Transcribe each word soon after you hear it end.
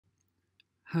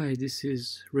Hi, this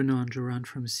is Renaud Anjoran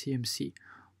from CMC.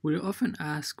 We often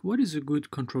ask, what is a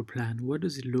good control plan? What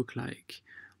does it look like?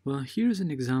 Well, here's an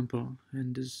example,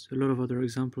 and there's a lot of other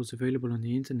examples available on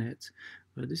the internet.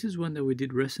 This is one that we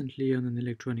did recently on an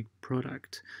electronic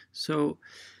product. So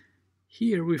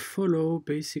here we follow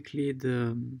basically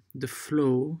the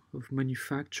flow of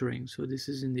manufacturing. So this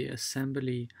is in the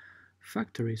assembly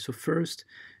factory. So first,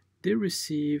 they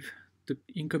receive the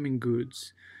incoming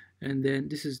goods, and then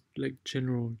this is like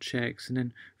general checks, and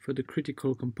then for the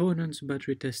critical components,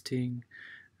 battery testing,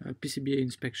 PCBA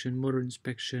inspection, motor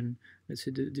inspection. Let's say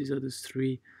these are the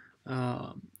three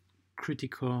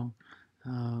critical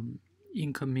um,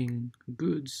 incoming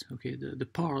goods. Okay, the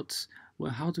parts. Well,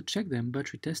 how to check them?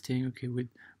 Battery testing. Okay, with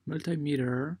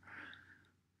multimeter,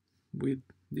 with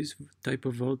this type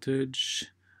of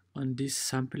voltage on this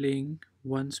sampling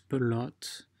once per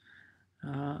lot,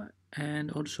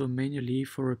 and also manually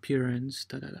for appearance.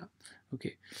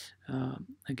 Okay,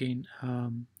 again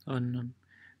on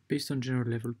based on general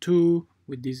level 2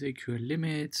 with these AQL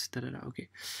limits. Okay,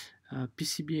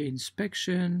 PCBA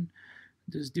inspection.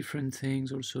 There's different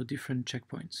things, also different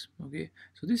checkpoints. Okay,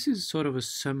 so this is sort of a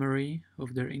summary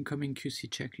of their incoming QC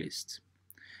checklist.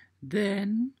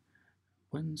 Then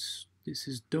once this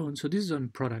is done, so this is on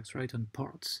products, right, on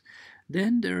parts.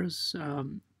 Then there's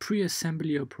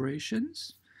pre-assembly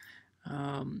operations.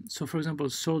 So for example,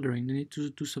 soldering, they need to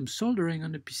do some soldering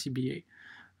on the PCBA,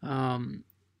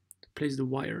 place the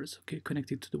wires, okay,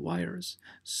 connected to the wires.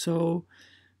 So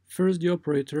first the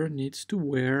operator needs to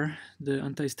wear the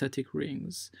anti-static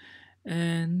rings,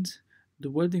 and the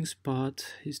welding spot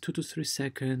is 2 to 3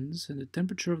 seconds, and the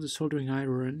temperature of the soldering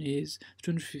iron is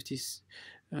 250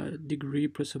 degree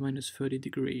plus or minus 30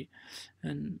 degree,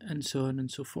 and so on and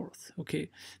so forth. Okay,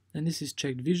 and this is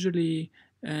checked visually,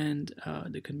 and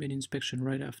there can be an inspection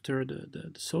right after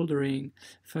the soldering,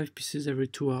 5 pieces every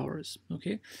 2 hours.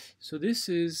 Okay, so this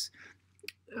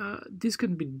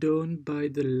can be done by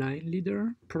the line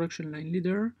leader, production line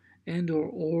leader, and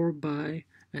or by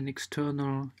an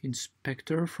external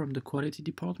inspector from the quality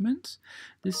department.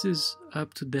 This is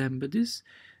up to them, but this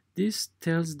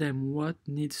tells them what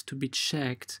needs to be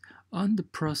checked on the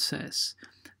process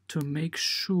to make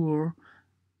sure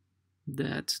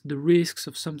that the risks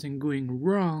of something going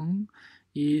wrong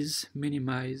is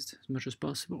minimized as much as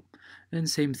possible. And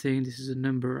same thing, this is a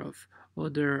number of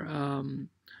other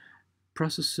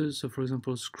processes. So for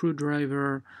example,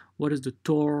 screwdriver, what is the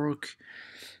torque,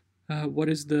 what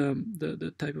is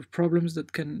the type of problems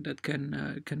that can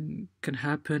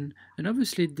happen, and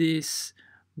obviously this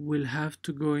will have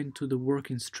to go into the work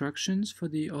instructions for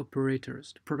the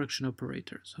operators, the production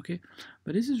operators. Okay,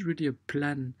 but this is really a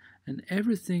plan, and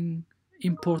everything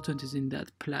important is in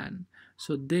that plan,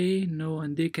 so they know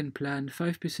and they can plan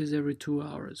 5 pieces every 2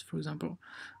 hours, for example.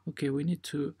 Okay, we need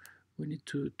to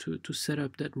set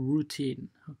up that routine.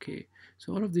 Okay,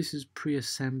 so all of this is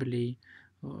pre-assembly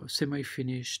or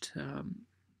semi-finished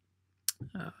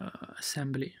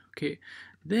assembly. Okay,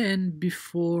 then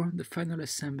before the final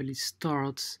assembly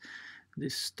starts, they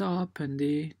stop and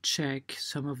they check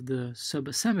some of the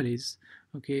sub-assemblies.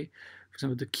 Okay, for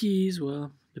example, the keys,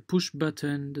 well, the push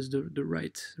button, there's the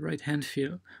right hand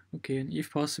feel. Okay, and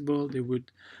if possible, they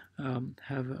would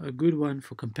have a good one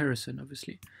for comparison,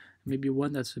 obviously. Maybe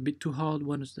one that's a bit too hard,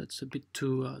 one that's a bit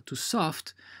too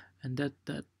soft, and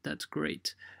that's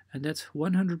great. And that's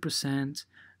 100%.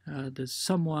 There's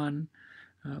someone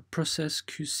process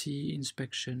QC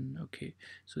inspection. Okay,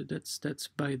 so that's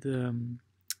by the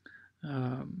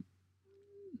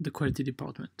quality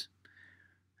department.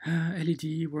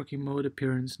 LED, working mode,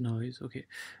 appearance, noise. Okay,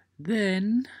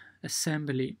 then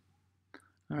assembly.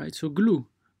 All right, so glue.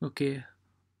 Okay,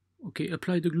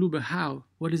 apply the glue, but how?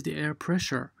 What is the air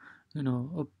pressure?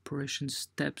 Operation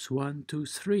steps 1, 2,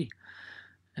 3.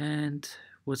 And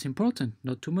what's important,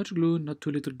 not too much glue, not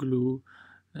too little glue,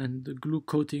 and the glue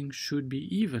coating should be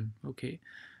even. Okay,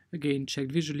 again,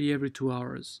 checked visually every 2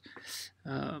 hours.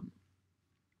 And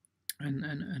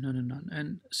on and on.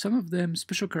 And some of them,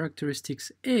 special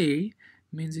characteristics A,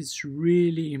 means it's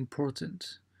really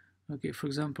important. Okay, for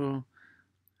example,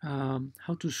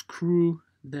 how to screw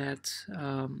that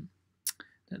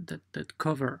that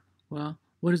cover. Well,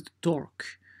 what is the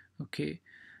torque? Okay,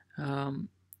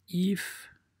 if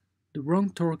the wrong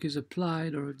torque is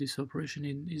applied, or if this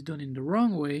operation is done in the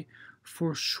wrong way,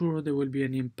 for sure there will be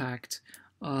an impact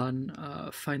on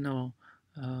the final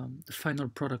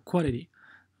product quality.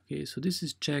 Okay, so this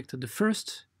is checked at the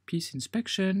first piece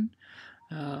inspection,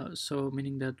 so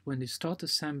meaning that when they start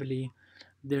assembly,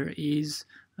 there is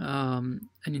an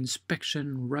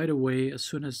inspection right away as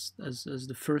soon as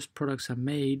the first products are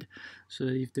made, so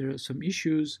that if there are some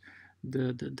issues,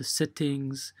 the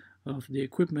settings of the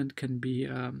equipment can be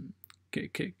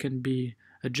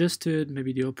adjusted.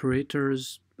 Maybe the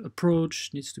operator's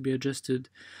approach needs to be adjusted,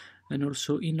 and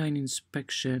also inline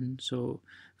inspection, so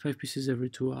 5 pieces every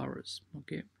 2 hours.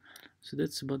 Okay, so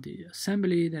that's about the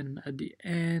assembly. Then at the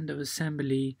end of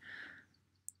assembly,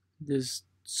 there's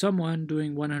someone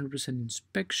doing 100%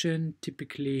 inspection,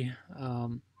 typically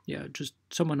yeah, just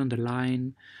someone on the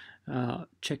line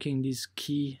checking these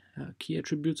key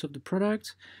attributes of the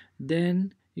product.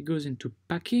 Then it goes into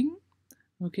packing.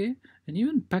 Okay, and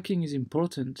even packing is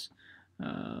important.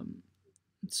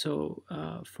 So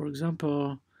for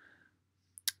example,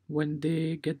 when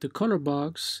they get the color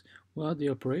box, well, the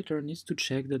operator needs to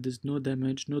check that there's no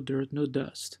damage, no dirt, no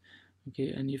dust. Okay,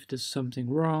 and if there's something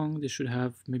wrong, they should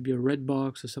have maybe a red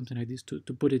box or something like this to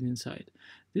put it inside.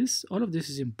 All of this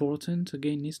is important.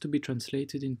 Again, needs to be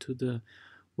translated into the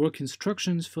work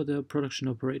instructions for the production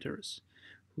operators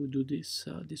who do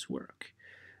this work.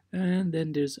 And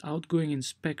then there's outgoing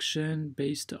inspection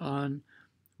based on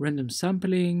random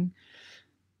sampling,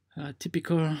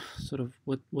 typical sort of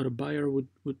what a buyer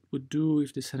would do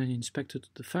if they send an inspector to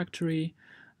the factory.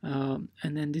 And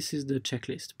then this is the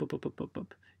checklist. Pop, pop, pop, pop,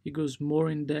 pop. It goes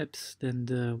more in depth than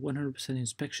the 100%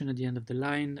 inspection at the end of the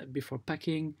line before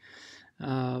packing.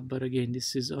 But again,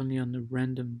 this is only on the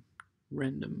random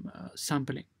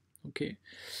sampling. Okay.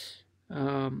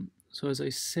 So as I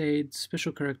said,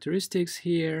 special characteristics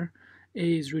here.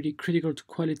 A is really critical to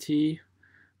quality,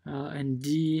 and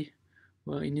D,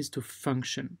 well, it needs to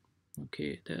function.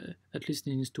 Okay, at least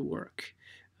it needs to work.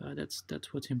 That's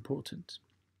what's important.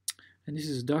 And this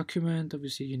is a document.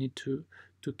 Obviously, you need to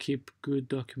keep good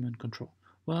document control.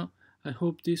 Well, I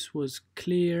hope this was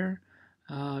clear.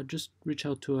 Just reach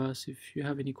out to us if you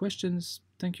have any questions.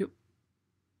 Thank you.